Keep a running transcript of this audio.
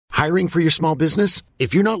Hiring for your small business?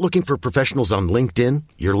 If you're not looking for professionals on LinkedIn,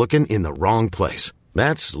 you're looking in the wrong place.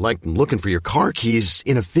 That's like looking for your car keys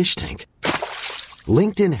in a fish tank.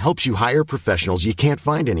 LinkedIn helps you hire professionals you can't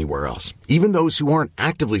find anywhere else, even those who aren't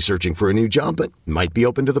actively searching for a new job but might be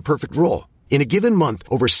open to the perfect role. In a given month,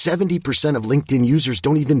 over 70% of LinkedIn users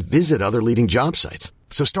don't even visit other leading job sites.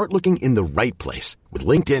 So start looking in the right place. With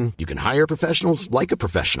LinkedIn, you can hire professionals like a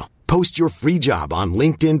professional. Post your free job on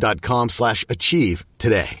linkedin.com/achieve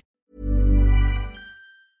today.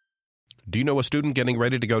 Do you know a student getting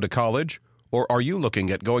ready to go to college? Or are you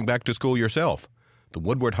looking at going back to school yourself? The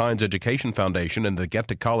Woodward Hines Education Foundation and the Get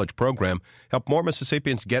to College program help more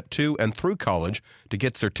Mississippians get to and through college to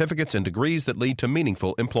get certificates and degrees that lead to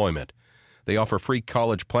meaningful employment. They offer free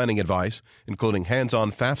college planning advice, including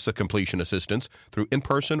hands-on FAFSA completion assistance through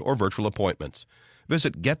in-person or virtual appointments.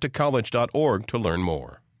 Visit gettocollege.org to learn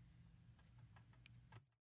more.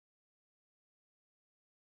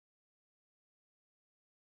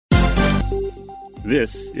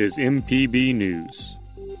 This is MPB News.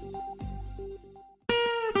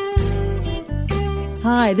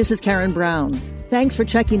 Hi, this is Karen Brown. Thanks for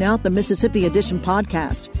checking out the Mississippi Edition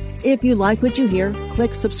podcast. If you like what you hear,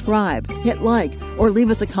 click subscribe, hit like, or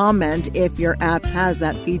leave us a comment if your app has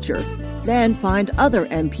that feature. Then find other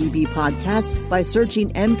MPB podcasts by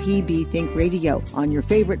searching MPB Think Radio on your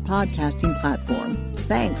favorite podcasting platform.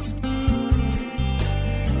 Thanks.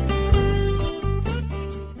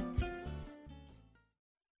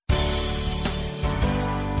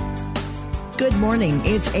 Good morning.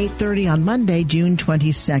 It's 8:30 on Monday, June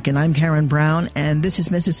 22nd. I'm Karen Brown, and this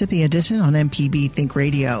is Mississippi Edition on MPB Think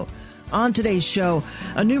Radio. On today's show,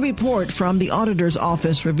 a new report from the Auditor's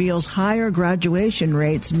office reveals higher graduation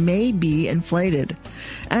rates may be inflated,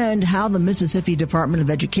 and how the Mississippi Department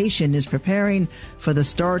of Education is preparing for the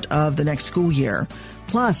start of the next school year.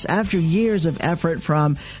 Plus, after years of effort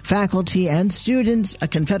from faculty and students, a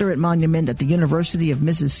Confederate monument at the University of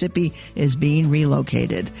Mississippi is being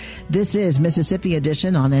relocated. This is Mississippi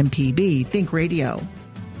Edition on MPB Think Radio.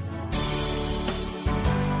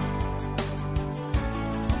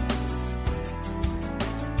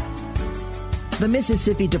 The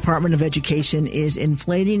Mississippi Department of Education is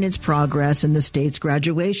inflating its progress in the state's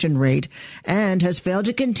graduation rate and has failed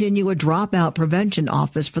to continue a dropout prevention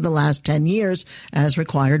office for the last 10 years as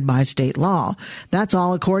required by state law. That's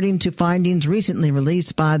all according to findings recently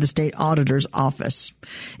released by the state auditor's office.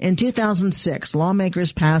 In 2006,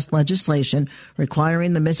 lawmakers passed legislation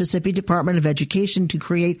requiring the Mississippi Department of Education to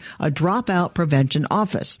create a dropout prevention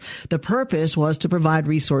office. The purpose was to provide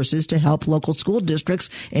resources to help local school districts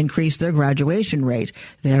increase their graduation rate,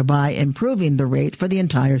 thereby improving the rate for the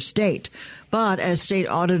entire state. But as State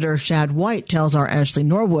Auditor Shad White tells our Ashley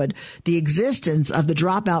Norwood, the existence of the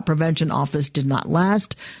Dropout Prevention Office did not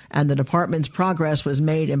last, and the department's progress was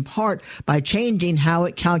made in part by changing how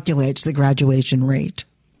it calculates the graduation rate.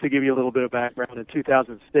 To give you a little bit of background, in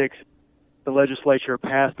 2006, the legislature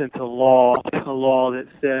passed into law a law that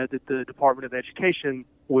said that the Department of Education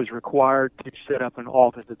was required to set up an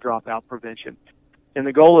office of dropout prevention. And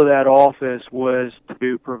the goal of that office was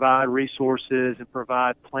to provide resources and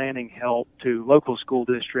provide planning help to local school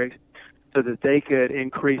districts so that they could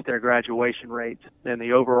increase their graduation rates. And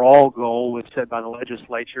the overall goal was set by the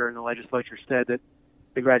legislature, and the legislature said that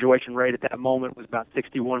the graduation rate at that moment was about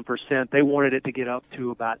 61%. They wanted it to get up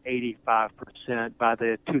to about 85% by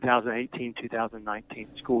the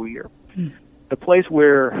 2018-2019 school year. The place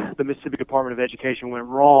where the Mississippi Department of Education went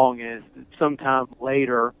wrong is that sometime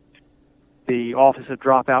later, the Office of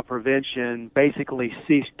Dropout Prevention basically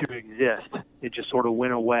ceased to exist. It just sort of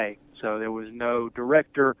went away. So there was no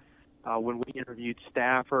director. When we interviewed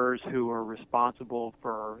staffers who were responsible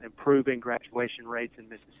for improving graduation rates in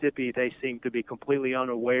Mississippi, they seemed to be completely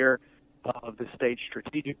unaware of the state's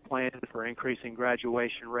strategic plan for increasing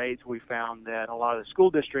graduation rates. We found that a lot of the school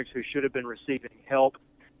districts who should have been receiving help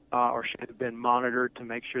or should have been monitored to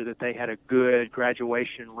make sure that they had a good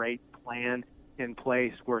graduation rate plan in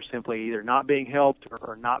place were simply either not being helped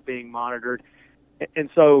or not being monitored. And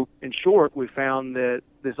so, in short, we found that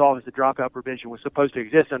this Office of Dropout Prevention was supposed to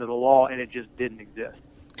exist under the law, and it just didn't exist.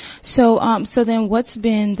 So then what's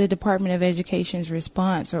been the Department of Education's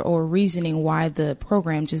response or reasoning why the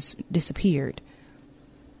program just disappeared?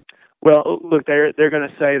 Well, look, they're going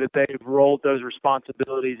to say that they've rolled those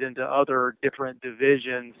responsibilities into other different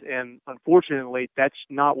divisions, and unfortunately, that's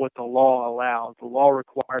not what the law allows. The law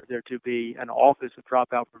requires there to be an Office of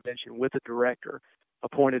Dropout Prevention with a director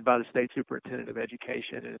appointed by the State Superintendent of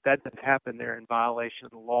Education, and if that doesn't happen, they're in violation of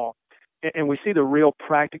the law. And we see the real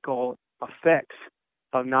practical effects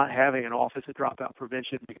of not having an Office of Dropout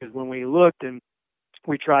Prevention, because when we looked and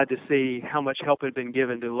we tried to see how much help had been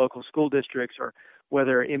given to local school districts or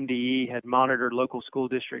whether MDE had monitored local school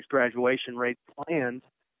districts' graduation rate plans.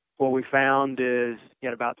 What we found is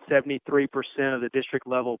about 73% of the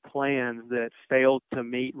district-level plans that failed to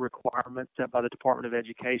meet requirements set by the Department of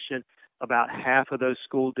Education. About half of those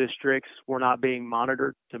school districts were not being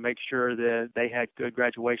monitored to make sure that they had good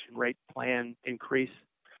graduation rate plan increase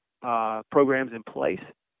programs in place.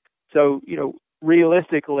 So,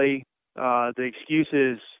 realistically, the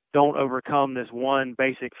excuses don't overcome this one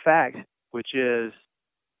basic fact, which is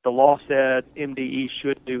the law said MDE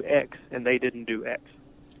should do X, and they didn't do X.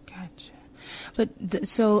 Gotcha. But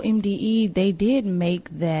so MDE, they did make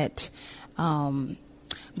that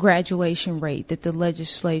graduation rate that the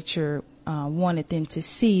legislature wanted them to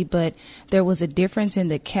see, but there was a difference in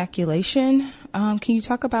the calculation. Can you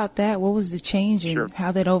talk about that? What was the change and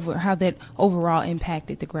how that overall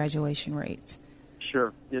impacted the graduation rates?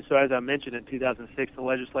 Sure. Yeah, so as I mentioned, in 2006, the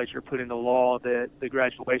legislature put into law that the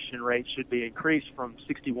graduation rate should be increased from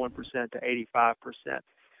 61% to 85%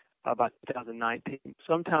 by 2019.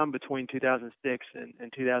 Sometime between 2006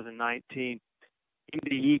 and 2019,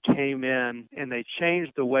 MDE came in and they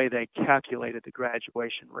changed the way they calculated the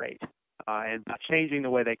graduation rate. And by changing the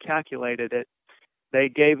way they calculated it, they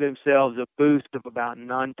gave themselves a boost of about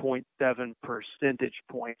 9.7 percentage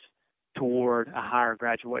points toward a higher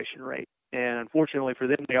graduation rate. And unfortunately for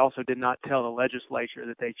them, they also did not tell the legislature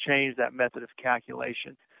that they changed that method of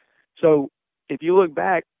calculation. So if you look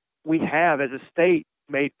back, we have, as a state,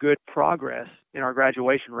 made good progress in our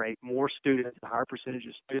graduation rate. More students, a higher percentage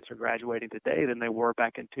of students are graduating today than they were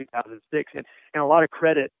back in 2006. And a lot of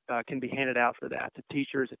credit can be handed out for that to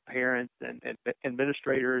teachers and parents and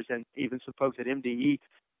administrators and even some folks at MDE.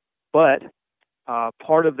 But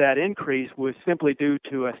part of that increase was simply due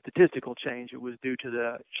to a statistical change. It was due to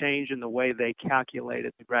the change in the way they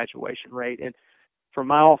calculated the graduation rate. And from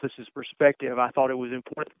my office's perspective, I thought it was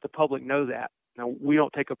important that the public know that. Now, we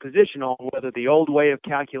don't take a position on whether the old way of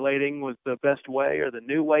calculating was the best way or the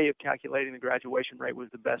new way of calculating the graduation rate was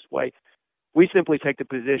the best way. We simply take the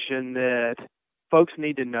position that folks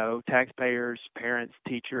need to know, taxpayers, parents,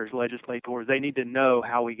 teachers, legislators, they need to know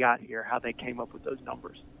how we got here, how they came up with those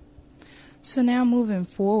numbers. So now moving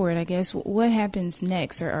forward, I guess, what happens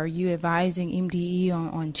next? Are you advising MDE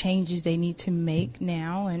on changes they need to make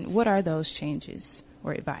now? And what are those changes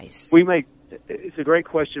or advice? It's a great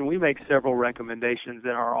question. We make several recommendations in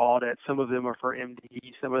our audit. Some of them are for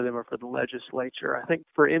MDE, some of them are for the legislature. I think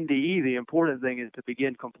for MDE, the important thing is to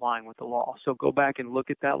begin complying with the law. So go back and look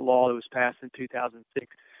at that law that was passed in 2006.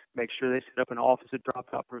 Make sure they set up an office of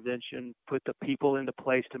dropout prevention, put the people into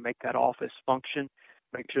place to make that office function,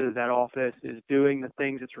 make sure that office is doing the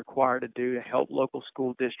things it's required to do to help local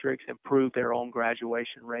school districts improve their own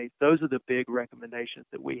graduation rates. Those are the big recommendations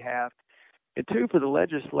that we have. And two, for the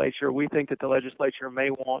legislature, we think that the legislature may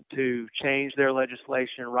want to change their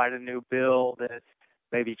legislation, write a new bill that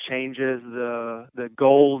maybe changes the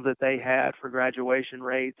goals that they had for graduation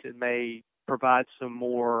rates. It may provide some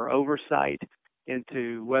more oversight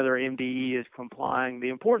into whether MDE is complying. The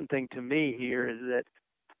important thing to me here is that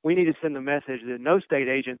we need to send the message that no state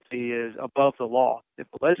agency is above the law. If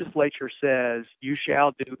the legislature says you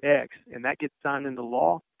shall do X and that gets signed into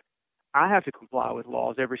law, I have to comply with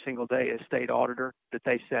laws every single day as state auditor that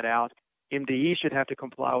they set out. MDE should have to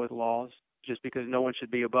comply with laws just because no one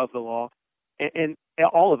should be above the law. And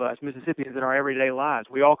all of us, Mississippians, in our everyday lives,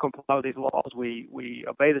 we all comply with these laws. We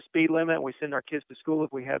obey the speed limit. We send our kids to school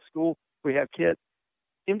if we have kids.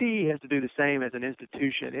 MDE has to do the same as an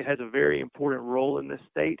institution. It has a very important role in this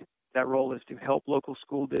state. That role is to help local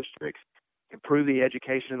school districts improve the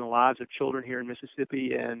education and the lives of children here in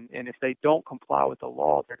Mississippi, and if they don't comply with the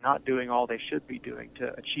law, they're not doing all they should be doing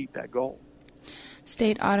to achieve that goal.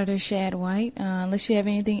 State Auditor Shad White, unless you have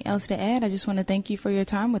anything else to add, I just want to thank you for your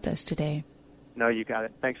time with us today. No, you got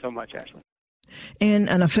it. Thanks so much, Ashley. In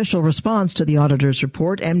an official response to the auditor's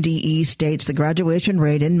report, MDE states the graduation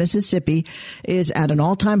rate in Mississippi is at an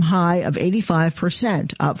all-time high of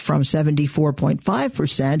 85%, up from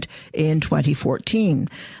 74.5% in 2014.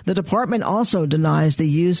 The department also denies the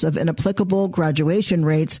use of inapplicable graduation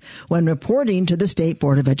rates when reporting to the State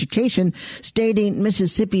Board of Education, stating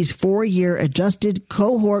Mississippi's 4-year adjusted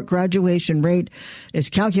cohort graduation rate is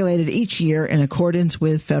calculated each year in accordance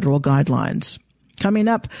with federal guidelines. Coming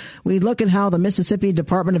up, we look at how the Mississippi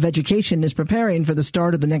Department of Education is preparing for the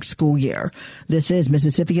start of the next school year. This is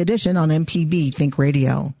Mississippi Edition on MPB Think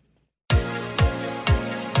Radio.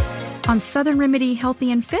 On Southern Remedy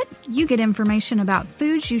Healthy and Fit, you get information about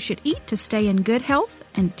foods you should eat to stay in good health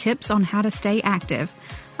and tips on how to stay active.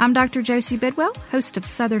 I'm Dr. Josie Bidwell, host of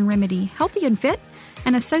Southern Remedy Healthy and Fit.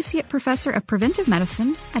 and Associate Professor of Preventive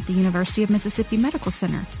Medicine at the University of Mississippi Medical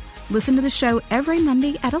Center. Listen to the show every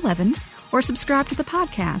Monday at 11 or subscribe to the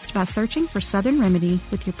podcast by searching for Southern Remedy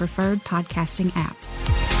with your preferred podcasting app.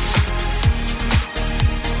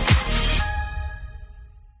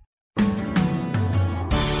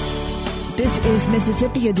 This is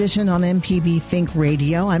Mississippi Edition on MPB Think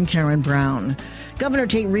Radio. I'm Karen Brown. Governor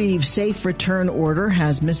Tate Reeves' safe return order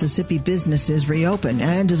has Mississippi businesses reopen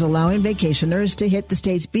and is allowing vacationers to hit the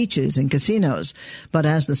state's beaches and casinos. But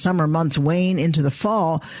as the summer months wane into the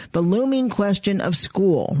fall, the looming question of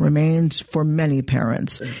school remains for many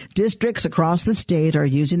parents. Districts across the state are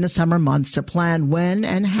using the summer months to plan when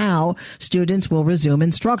and how students will resume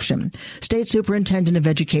instruction. State Superintendent of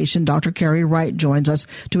Education Dr. Carrie Wright joins us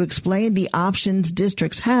to explain the options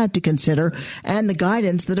districts had to consider and the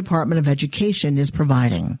guidance the Department of Education is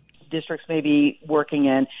providing. Districts may be working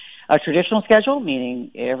in a traditional schedule,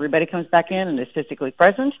 meaning everybody comes back in and is physically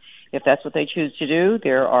present, if that's what they choose to do.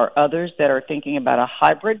 There are others that are thinking about a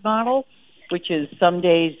hybrid model, which is some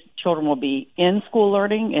days children will be in school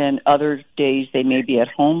learning and other days they may be at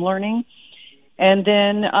home learning. And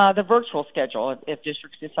then the virtual schedule, if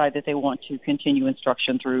districts decide that they want to continue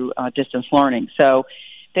instruction through distance learning. So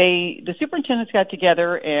the superintendents got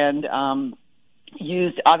together and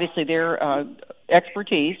used, obviously, their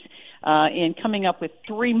expertise in coming up with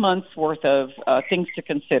 3 months' worth of things to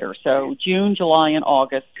consider. So June, July, and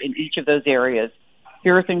August in each of those areas,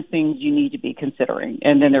 here are things you need to be considering.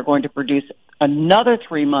 And then they're going to produce another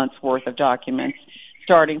 3 months' worth of documents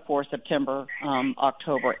starting for September,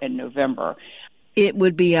 October, and November. It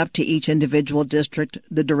would be up to each individual district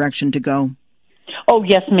the direction to go. Oh,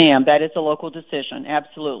 yes, ma'am. That is a local decision.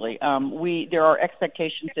 Absolutely. There are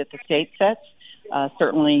expectations that the state sets.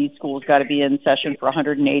 Certainly, schools got to be in session for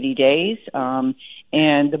 180 days,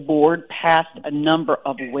 and the board passed a number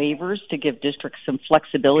of waivers to give districts some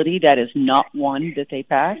flexibility. That is not one that they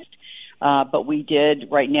passed, but we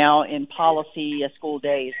did. Right now, in policy, a school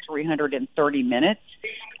day is 330 minutes,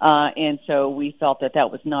 and so we felt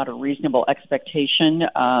that was not a reasonable expectation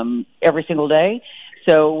every single day.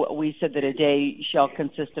 So we said that a day shall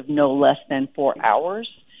consist of no less than 4 hours.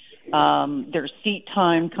 There's seat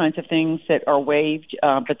time kinds of things that are waived,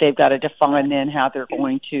 but they've got to define then how they're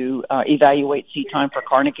going to evaluate seat time for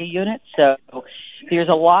Carnegie units. So there's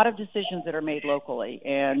a lot of decisions that are made locally,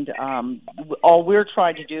 and all we're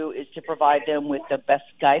trying to do is to provide them with the best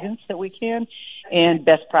guidance that we can and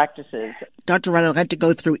best practices. Dr. Wright, I'd like to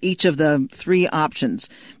go through each of the three options.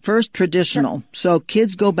 First, traditional. Sure. So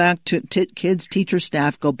kids go back to, kids, teachers,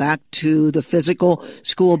 staff go back to the physical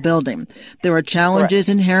school building. There are challenges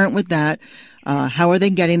inherent with that. How are they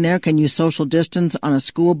getting there? Can you social distance on a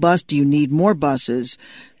school bus? Do you need more buses?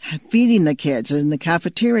 Feeding the kids in the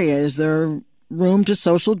cafeteria, is there room to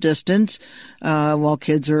social distance while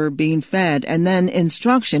kids are being fed? And then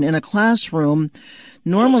instruction in a classroom.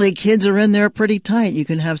 Normally, kids are in there pretty tight. You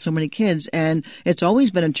can have so many kids, and it's always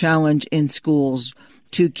been a challenge in schools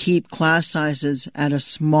to keep class sizes at a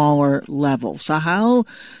smaller level. So how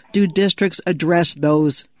do districts address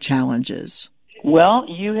those challenges? Well,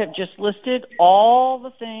 you have just listed all the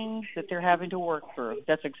things that they're having to work through.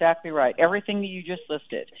 That's exactly right. Everything that you just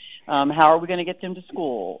listed. How are we going to get them to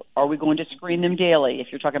school? Are we going to screen them daily? If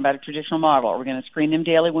you're talking about a traditional model, are we going to screen them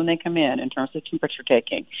daily when they come in terms of temperature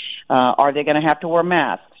taking? Are they going to have to wear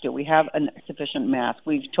masks? Do we have sufficient masks?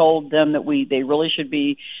 We've told them that they really should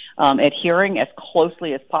be adhering as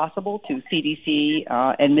closely as possible to CDC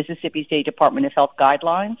and Mississippi State Department of Health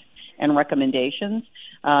guidelines and recommendations.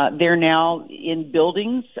 They're now in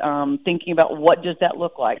buildings thinking about what does that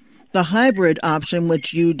look like. The hybrid option,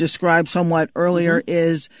 which you described somewhat earlier,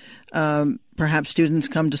 is perhaps students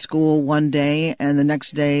come to school one day and the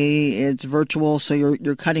next day it's virtual, so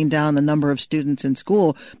you're cutting down the number of students in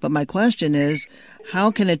school. But my question is,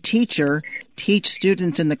 how can a teacher teach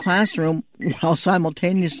students in the classroom while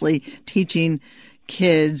simultaneously teaching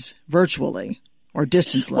kids virtually? Or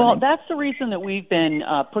distance learning? Well, that's the reason that we've been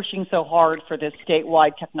pushing so hard for this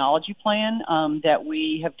statewide technology plan that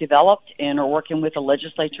we have developed and are working with the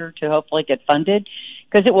legislature to hopefully get funded,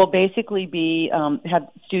 because it will basically be have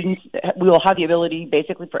students. We will have the ability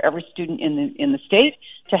basically for every student in the state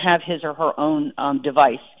to have his or her own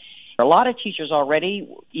device. A lot of teachers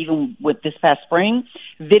already, even with this past spring,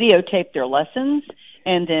 videotape their lessons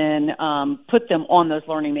and then put them on those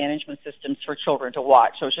learning management systems for children to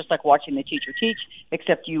watch. So it's just like watching the teacher teach,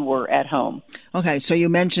 except you were at home. Okay, so you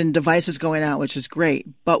mentioned devices going out, which is great.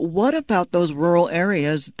 But what about those rural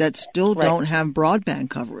areas that still don't have broadband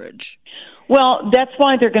coverage? Well, that's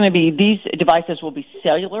why they're going to be, these devices will be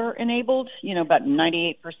cellular enabled. About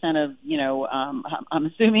 98% of, I'm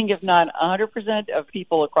assuming if not 100% of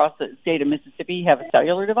people across the state of Mississippi have a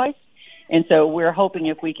cellular device. And so we're hoping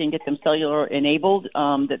if we can get them cellular enabled,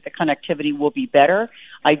 that the connectivity will be better.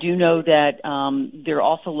 I do know that they're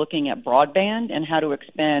also looking at broadband and how to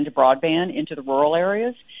expand broadband into the rural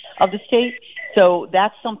areas of the state. So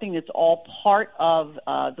that's something that's all part of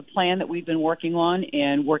the plan that we've been working on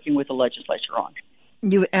and working with the legislature on.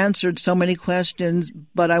 You've answered so many questions,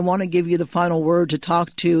 but I want to give you the final word to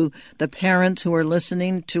talk to the parents who are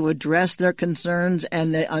listening to address their concerns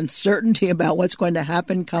and the uncertainty about what's going to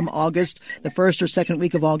happen come August, the first or second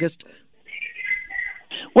week of August.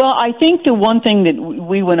 Well, I think the one thing that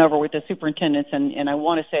we went over with the superintendents, and I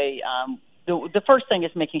want to say the first thing is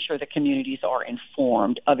making sure that communities are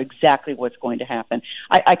informed of exactly what's going to happen.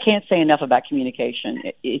 I can't say enough about communication.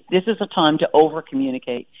 This is a time to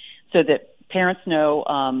over-communicate so that parents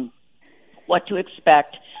know what to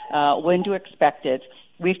expect, when to expect it.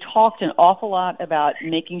 We've talked an awful lot about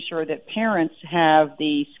making sure that parents have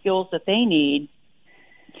the skills that they need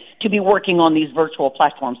to be working on these virtual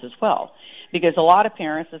platforms as well, because a lot of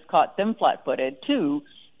parents has caught them flat-footed too,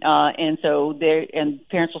 and so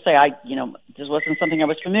parents will say, this wasn't something I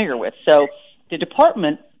was familiar with. So the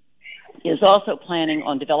department is also planning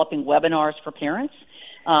on developing webinars for parents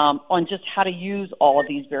on just how to use all of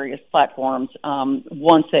these various platforms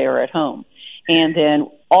once they are at home. And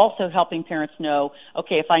then also helping parents know,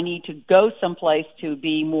 okay, if I need to go someplace to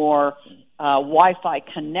be more Wi-Fi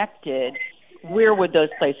connected, where would those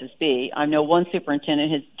places be? I know one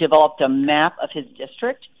superintendent has developed a map of his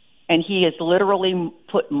district, and he has literally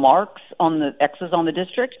put marks on the X's on the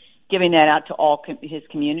district, giving that out to all his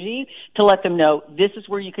community to let them know this is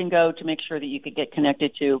where you can go to make sure that you could get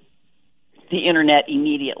connected to the internet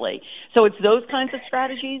immediately. So it's those kinds of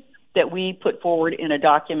strategies that we put forward in a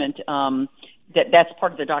document that's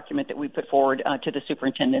part of the document that we put forward to the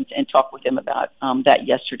superintendents and talked with them about that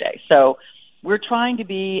yesterday. So we're trying to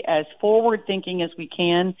be as forward-thinking as we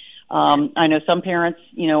can. I know some parents,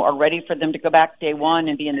 are ready for them to go back day one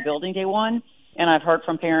and be in the building day one. And I've heard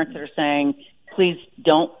from parents that are saying, please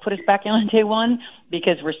don't put us back in on day one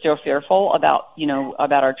because we're still fearful about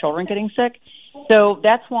our children getting sick. So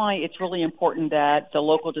that's why it's really important that the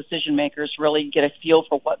local decision makers really get a feel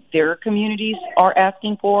for what their communities are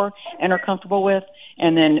asking for and are comfortable with,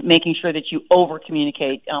 and then making sure that you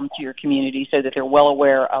over-communicate to your community so that they're well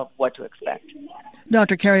aware of what to expect.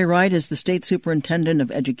 Dr. Carrie Wright is the State Superintendent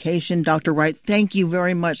of Education. Dr. Wright, thank you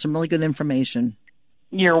very much. Some really good information.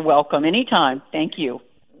 You're welcome. Anytime. Thank you.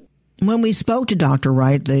 When we spoke to Dr.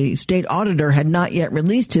 Wright, the state auditor had not yet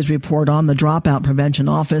released his report on the Dropout Prevention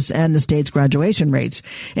Office and the state's graduation rates.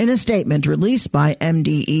 In a statement released by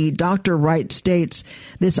MDE, Dr. Wright states,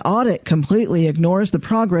 this audit completely ignores the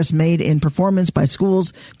progress made in performance by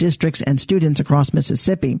schools, districts, and students across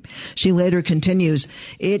Mississippi. She later continues,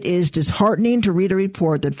 it is disheartening to read a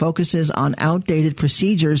report that focuses on outdated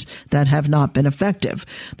procedures that have not been effective.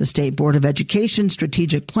 The State Board of Education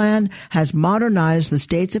strategic plan has modernized the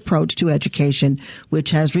state's approach to education,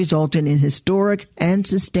 which has resulted in historic and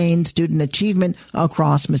sustained student achievement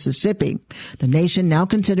across Mississippi. The nation now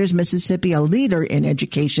considers Mississippi a leader in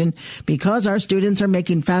education because our students are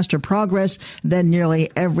making faster progress than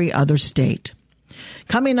nearly every other state.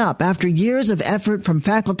 Coming up, after years of effort from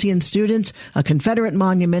faculty and students, a Confederate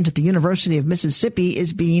monument at the University of Mississippi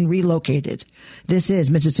is being relocated. This is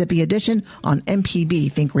Mississippi Edition on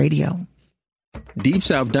MPB Think Radio. Deep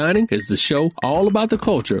South Dining is the show all about the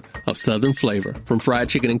culture of Southern flavor, from fried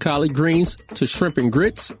chicken and collard greens to shrimp and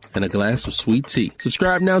grits and a glass of sweet tea.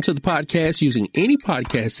 Subscribe now to the podcast using any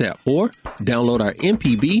podcast app or download our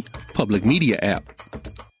MPB public media app.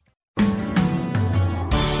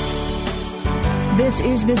 This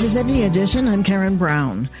is Mississippi Edition. I'm Karen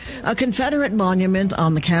Brown. A Confederate monument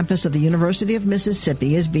on the campus of the University of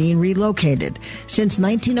Mississippi is being relocated. Since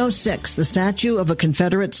 1906, the statue of a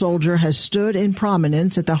Confederate soldier has stood in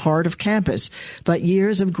prominence at the heart of campus, but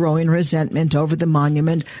years of growing resentment over the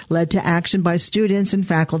monument led to action by students and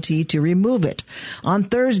faculty to remove it. On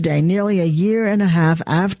Thursday, nearly a year and a half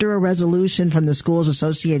after a resolution from the school's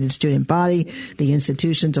associated student body, the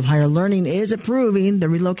Institutions of Higher Learning is approving the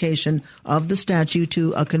relocation of the statue statue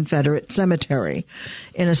to a Confederate cemetery.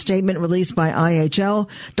 In a statement released by IHL,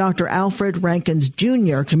 Dr. Alfred Rankins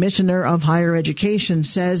Jr., Commissioner of Higher Education,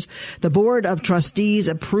 says the Board of Trustees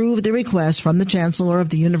approved the request from the Chancellor of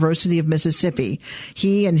the University of Mississippi.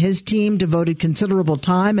 He and his team devoted considerable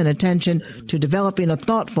time and attention to developing a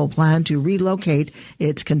thoughtful plan to relocate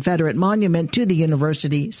its Confederate monument to the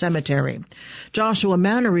university cemetery. Joshua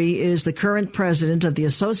Mannery is the current president of the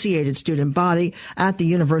Associated Student Body at the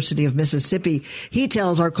University of Mississippi. He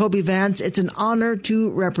tells our Kobe Vance it's an honor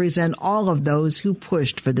to represent all of those who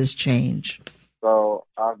pushed for this change. So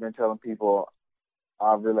I've been telling people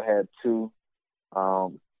I've really had two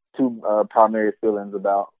primary feelings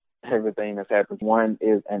about everything that's happened. One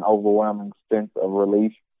is an overwhelming sense of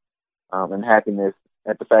relief and happiness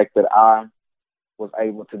at the fact that I was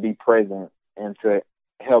able to be present and to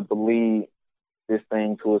help lead this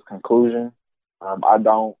thing to its conclusion. I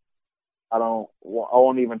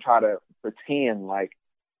won't even try to pretend like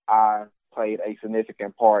I played a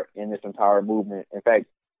significant part in this entire movement. In fact,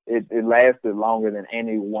 it lasted longer than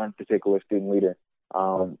any one particular student leader.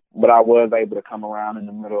 But I was able to come around in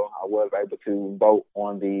the middle. I was able to vote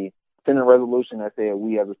on the Senate resolution that said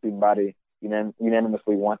we as a student body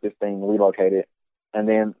unanimously want this thing relocated. And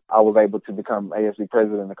then I was able to become ASB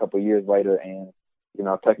president a couple of years later and,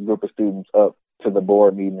 take a group of students up to the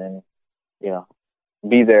board meeting and,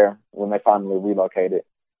 be there when they finally relocated.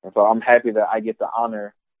 And so I'm happy that I get to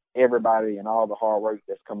honor everybody and all the hard work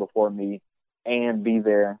that's come before me and be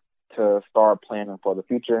there to start planning for the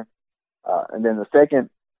future. And then the second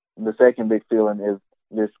big feeling is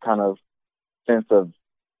this kind of sense of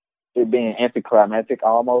it being anticlimactic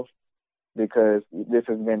almost, because this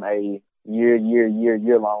has been a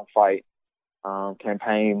year-long fight,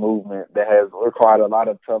 campaign movement that has required a lot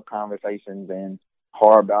of tough conversations and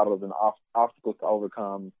hard battles and obstacles to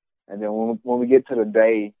overcome. And then when we get to the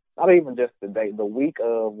day, not even just the day, the week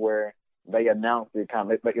of where they announce it,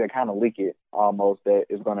 they kind of leak it almost that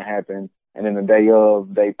it's going to happen. And then the day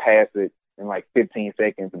of, they pass it in like 15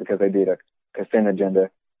 seconds because they did a consent agenda.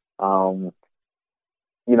 I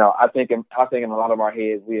think in a lot of our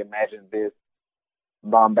heads, we imagine this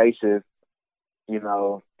bombacious,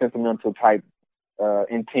 sentimental type,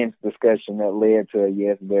 intense discussion that led to a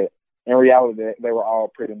yes, but in reality, they were all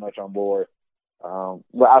pretty much on board.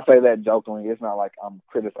 But I say that jokingly. It's not like I'm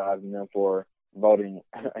criticizing them for voting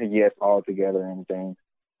a yes altogether or anything.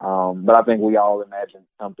 But I think we all imagined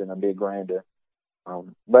something a bit grander.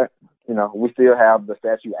 But we still have the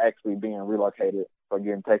statue actually being relocated or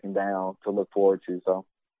getting taken down to look forward to. So,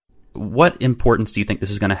 what importance do you think this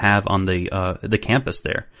is going to have on the campus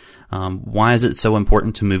there? Why is it so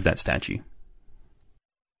important to move that statue?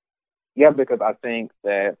 Yeah, because I think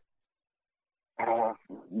that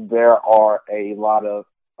there are a lot of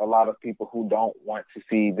people who don't want to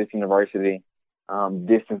see this university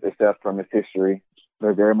distance itself from its history.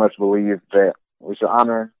 They very much believe that we should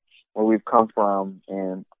honor where we've come from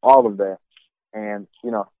and all of that. And,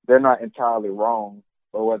 they're not entirely wrong,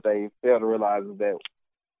 but what they fail to realize is that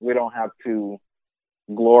we don't have to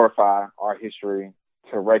glorify our history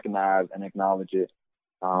to recognize and acknowledge it.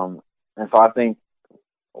 And so I think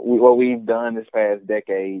what we've done this past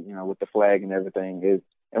decade, with the flag and everything is,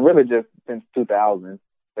 and really just since 2000,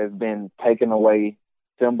 has been taking away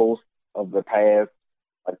symbols of the past,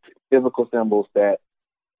 like physical symbols that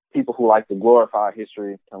people who like to glorify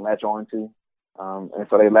history can latch on to. And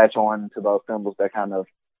so they latch on to those symbols that kind of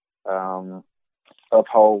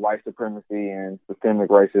uphold white supremacy and systemic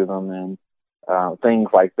racism and things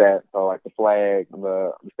like that. So like the flag,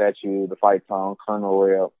 the statue, the fight song, Colonel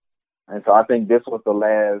Reb. And so I think this was the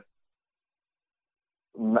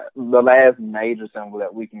last major symbol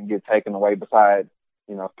that we can get taken away besides,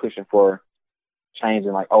 pushing for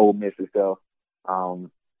changing like Ole Miss itself.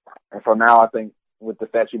 And so now I think with the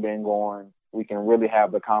statue being gone, we can really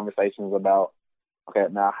have the conversations about, okay,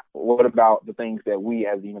 now what about the things that we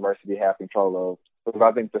as the university have control of? Because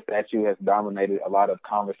I think the statue has dominated a lot of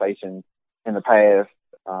conversations in the past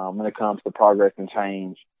when it comes to progress and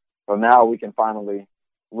change. So now we can finally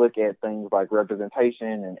look at things like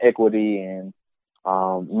representation and equity and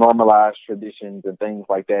normalized traditions and things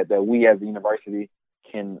like that we as a university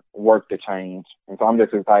can work to change. And so I'm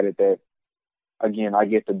just excited that, again, I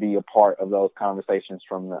get to be a part of those conversations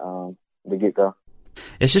from the get-go.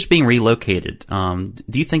 It's just being relocated.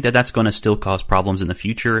 Do you think that that's going to still cause problems in the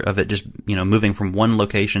future of it just, moving from one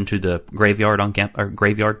location to the graveyard on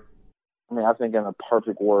graveyard? I mean, I think in a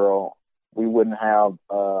perfect world, we wouldn't have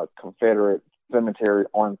a Confederate cemetery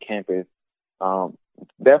on campus.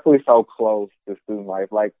 Definitely so close to student life.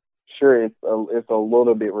 Like, sure, it's a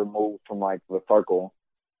little bit removed from like the circle,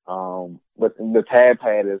 but the pad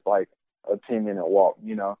is like a 10-minute walk,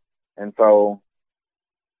 you know. And so,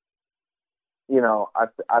 you know,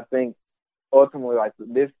 I think ultimately, like,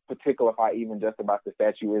 this particular fight, even just about the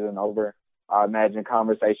statue, isn't over. I imagine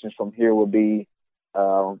conversations from here would be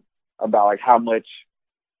about, like, how much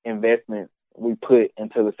investment we put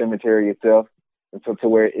into the cemetery itself, and so to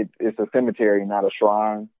where it's a cemetery, not a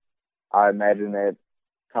shrine. I imagine that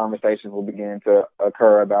conversations will begin to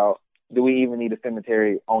occur about, do we even need a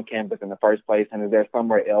cemetery on campus in the first place, and is there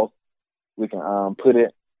somewhere else we can put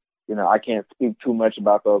it? You know, I can't speak too much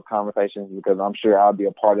about those conversations because I'm sure I'll be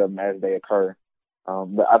a part of them as they occur.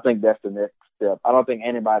 But I think that's the next step. I don't think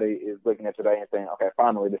anybody is looking at today and saying, okay,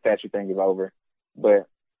 finally the statue thing is over. But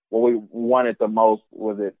what we wanted the most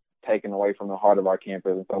was it taken away from the heart of our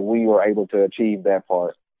campus. And so we were able to achieve that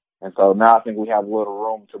part. And so now I think we have a little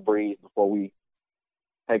room to breathe before we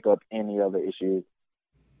take up any other issues.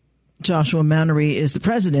 Joshua Mannery is the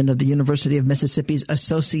president of the University of Mississippi's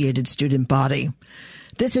Associated Student Body.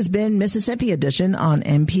 This has been Mississippi Edition on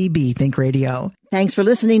MPB Think Radio. Thanks for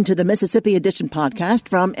listening to the Mississippi Edition podcast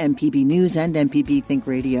from MPB News and MPB Think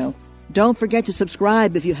Radio. Don't forget to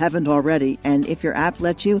subscribe if you haven't already, and if your app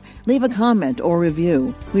lets you, leave a comment or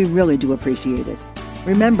review. We really do appreciate it.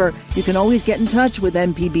 Remember, you can always get in touch with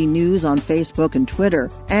MPB News on Facebook and Twitter,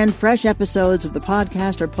 and fresh episodes of the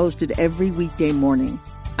podcast are posted every weekday morning.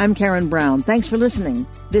 I'm Karen Brown. Thanks for listening.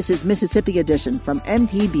 This is Mississippi Edition from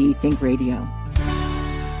MPB Think Radio.